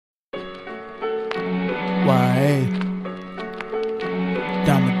Why,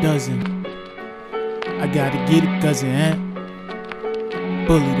 Dimeaduzen. I gotta get it, cousin, eh?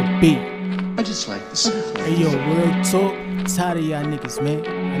 Bully the beat. I just like the sound. Hey yo, real talk. Tired of y'all niggas, man.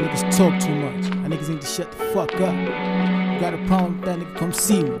 Y'all niggas talk too much. Y'all niggas need to shut the fuck up. Got a problem with that nigga, come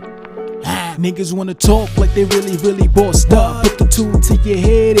see me. Niggas wanna talk like they really bossed up. Put the tool to your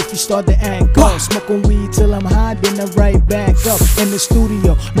head if you start to act up. Smoking weed till I'm high, then I right back up. In the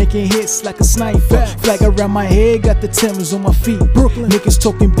studio, making hits like a sniper. Flag around my head, got the Timbers on my feet. Brooklyn niggas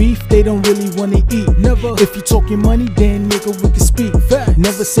talking beef, they don't really wanna eat. Never. If you talking money, then nigga we can speak.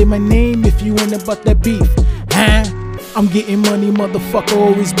 Never say my name if you ain't about that beef. I'm getting money, motherfucker,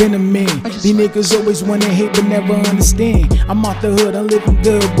 always been a man. These niggas always wanna hate but never understand. I'm out the hood, I'm living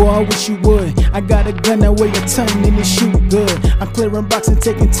good, boy, I wish you would. I got a gun that weigh a ton and it shoot good. I'm clearing boxing,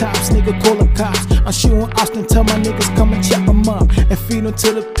 taking tops, nigga call the cops. I'm shooting Austin, tell my niggas come and chop them up. And feed them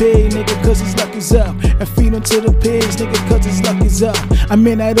to the pig, nigga, cause his luck is up. And feed them to the pigs, nigga, cause his luck is up. I'm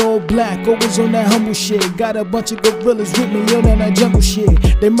in that old black, always on that humble shit. Got a bunch of gorillas with me on that jungle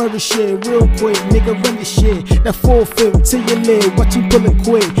shit. They murder shit real quick, nigga, run your shit. That 4-5 to your leg, watch you pull it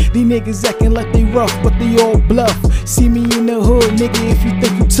quick. These niggas acting like they rough, but they all bluff. See me in the hood, nigga, if you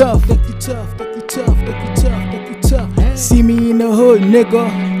think you tough. Think you tough, think you tough, think you tough, think you tough. See me in the hood, nigga.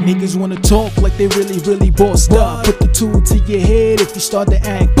 Niggas wanna talk like they really bossed up. Put the tool to your head if you start to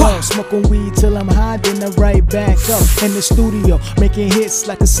act up. Smoking weed till I'm high, then I right back up. In the studio, making hits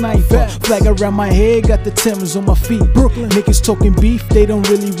like a sniper. Flag around my head, got the Timbers on my feet. Brooklyn niggas talking beef, they don't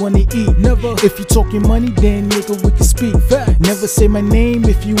really wanna eat. Never. If you talking money, then nigga we can speak. Never say my name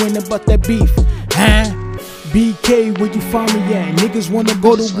if you ain't about that beef. BK, where you find me at? Niggas wanna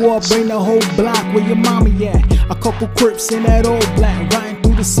go to war, bring the whole block, where your mommy at? A couple Crips in that old black, riding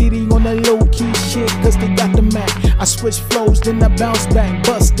through the city on that low-key shit, cause they got the Mac. I switch flows, then I bounce back,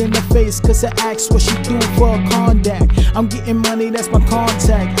 bust in the face, cause I ask what she do for a contact. I'm getting money, that's my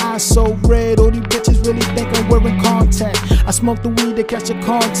contact. Eyes so red, all these bitches really think I'm wearing contact. I smoke the weed to catch a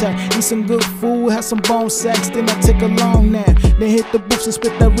contact, eat some good food, have some bone sacks, then I take a long nap. Then hit the booths and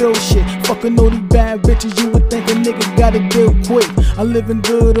spit that real shit. Fucking all these bad bitches, you would think a nigga gotta deal quick. I'm living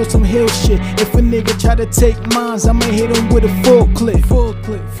good on some hill shit. If a nigga try to take mines, I'ma hit him with a full clip. Full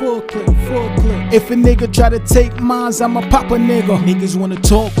clip, full clip, full clip. If a nigga try to take mines, I'ma pop a nigga. Niggas wanna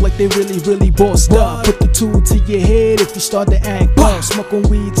talk like they really bossed up. Put the tool to your head if you start to act up. Smoking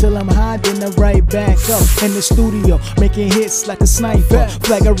weed till I'm high, then I right back up. In the studio, making hits like a sniper.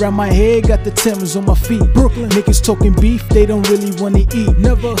 Flag around my head, got the Timbers on my feet. Brooklyn niggas talking beef, they don't really wanna eat.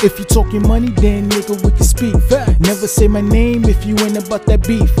 Never. If you talking money, then nigga we can speak. Never say my name if you ain't about that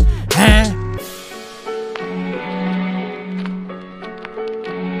beef.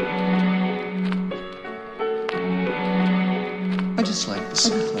 I just like the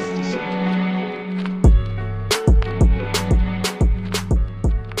sound.